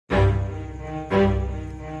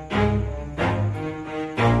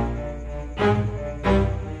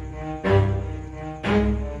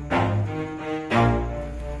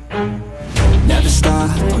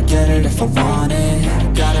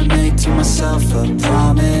a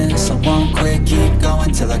promise. I won't quit, keep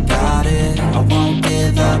going till I got it. I won't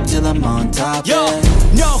give up till I'm on top. Yo,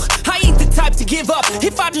 no, I ain't the type to give up.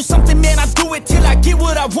 If I do something, man, I do it till I get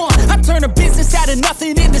what I want. I turn a business out of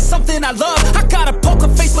nothing into something I love. I got a poker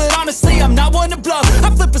face, but honestly, I'm not one to bluff. I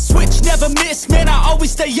flip a switch, never miss, man, I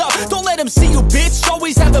always stay up. Don't let them see you, bitch,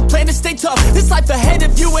 always have a plan to stay tough. This life ahead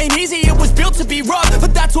of you ain't easy, it was built to be rough.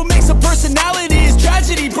 But that's what makes a personality, is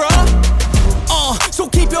tragedy, bruh. So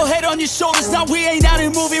keep your head on your shoulders. Now we ain't out here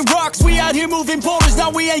moving rocks, we out here moving boulders. Now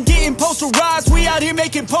we ain't getting posterized, we out here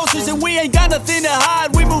making posters. And we ain't got nothing to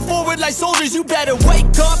hide, we move forward like soldiers. You better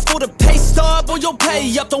wake up for the pay stub, or you'll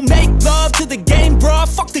pay up. Don't make love to the game, bruh,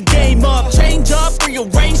 fuck the game up. Change up,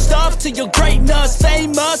 rearrange stuff to your greatness.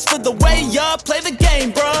 Famous for the way up, play the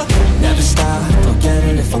game, bruh. Never stop, I'll get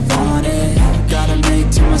it if I want it. Gotta make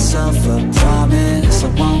to myself a promise. I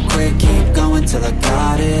won't quit, keep going till I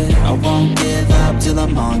got it. I won't give up till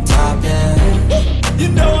I'm on top, yeah. You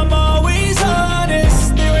know I'm always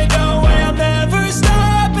honest, there ain't no way I'm ever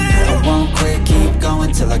stopping. I won't quit, keep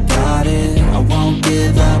going till I got it. I won't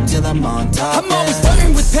give up till I'm on top, I'm always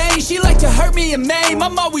flirting with pain, she like to hurt me and maim.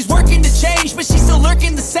 I'm always working to change, but she's still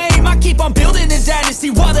lurking the same. I keep on building a dynasty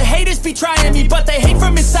while the haters be trying me. But they hate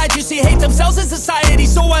from inside, you see, hate themselves in society.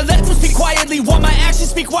 So I let them speak quietly while my actions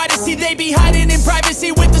speak wider. See, they be hiding in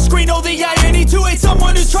privacy with the screen, oh the irony. To hate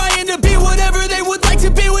someone who's trying to be whatever they would like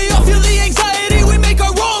to be. We all feel the anxiety, we make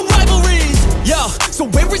our own rivalries. Yo, so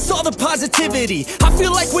where is all the positivity? I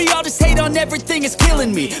feel like we all just hate on everything, it's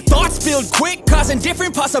killing me. Thoughts build quick, causing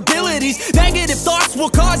different possibilities. Negative thoughts will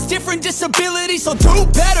cause different disabilities. So do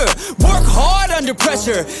better, work hard under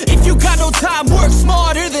pressure. If you got no time, work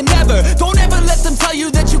smarter than ever. Don't ever let them tell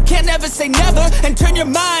you that you can't never say never. And turn your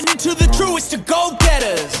mind into the truest of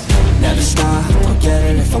go-getters. Never stop, I'll get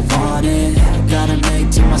it if I want it. Gotta make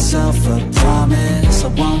to myself a promise. I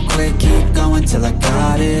won't quit, keep going till I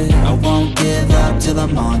got it. I won't give up till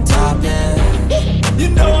I'm on top, yeah. You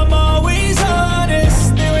know I'm always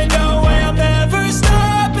honest, there ain't no way I'm ever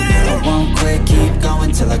stopping. I won't quit, keep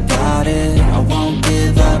going till I got it. I won't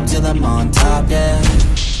give up till I'm on top, yeah.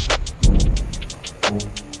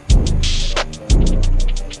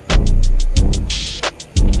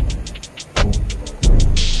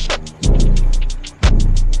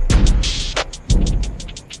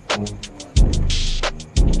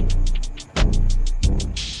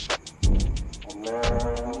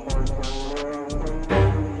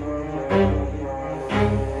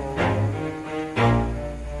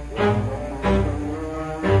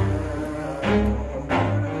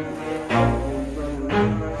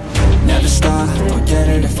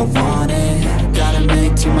 If I want it, gotta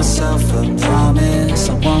make to myself a promise.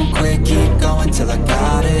 I won't quit, keep going till I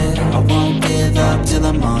got it. I won't give up till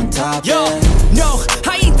I'm on top. Yo, no,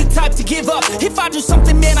 I ain't the type to give up. If I do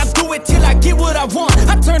something, man, I do it till I get what I want.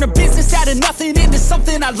 I turn a business out of nothing into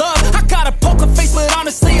something I love. I got a poker face, but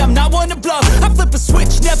honestly, I'm not one to bluff. I flip a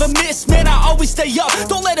switch, never miss, man, I always stay up.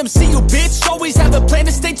 Don't let them see you, bitch, always have a plan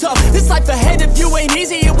to stay tough. This life ahead of you ain't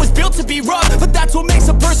easy, it was built to be rough. But that's what makes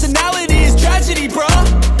a personality, is tragedy,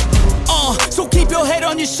 bruh. So keep your head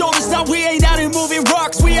on your shoulders. Now we ain't out here moving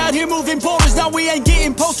rocks, we out here moving boulders. Now we ain't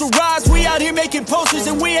getting posterized, we out here making posters.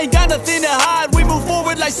 And we ain't got nothing to hide, we move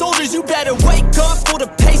forward like soldiers. You better wake up for the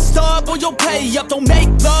pay stub, or you'll pay up. Don't make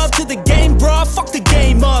love to the game, bruh, fuck the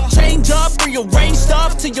game up. Change up, rearrange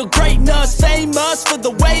stuff to your greatness. Famous for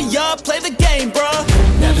the way up, play the game,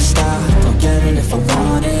 bruh. Never stop, I'll get it if I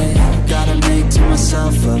want it. Gotta make to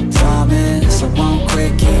myself a promise. I won't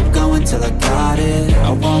quit, keep going till I got it.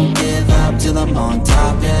 I won't give up till I'm on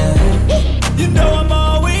top, yeah. You know I'm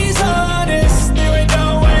always honest, there ain't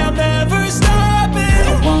no way I'm ever stopping.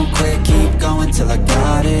 I won't quit, keep going till I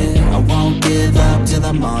got it. I won't give up till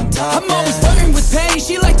I'm on top, I'm always flirting with pain,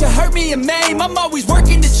 she like to hurt me and maim. I'm always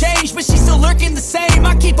working to change, but she's still lurking the same.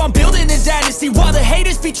 I keep on building a dynasty while the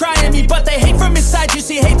haters be trying me. But they hate from inside, you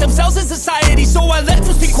see, hate themselves in society. So I let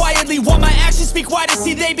them speak quietly while my actions speak wider.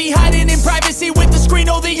 See, they be hiding in privacy with the screen,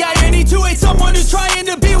 oh the irony. To hate someone who's trying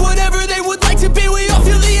to be whatever they would like to be. We all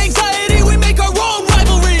feel the anxiety, we make our own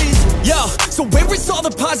rivalries. Yo, so where is all the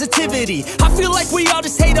positivity? I feel like we all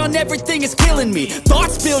just hate on everything, it's killing me.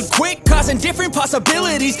 Thoughts build quick, causing different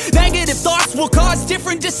possibilities. Negative thoughts will cause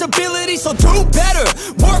different disabilities. So do better,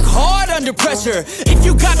 work hard under pressure. If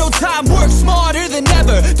you got no time, work smarter than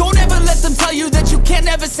ever. Don't ever let them tell you that you can't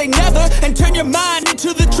never say never. And turn your mind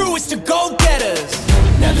into the truest of go-getters.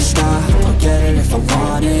 Never stop, I'll get it if I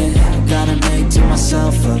want it.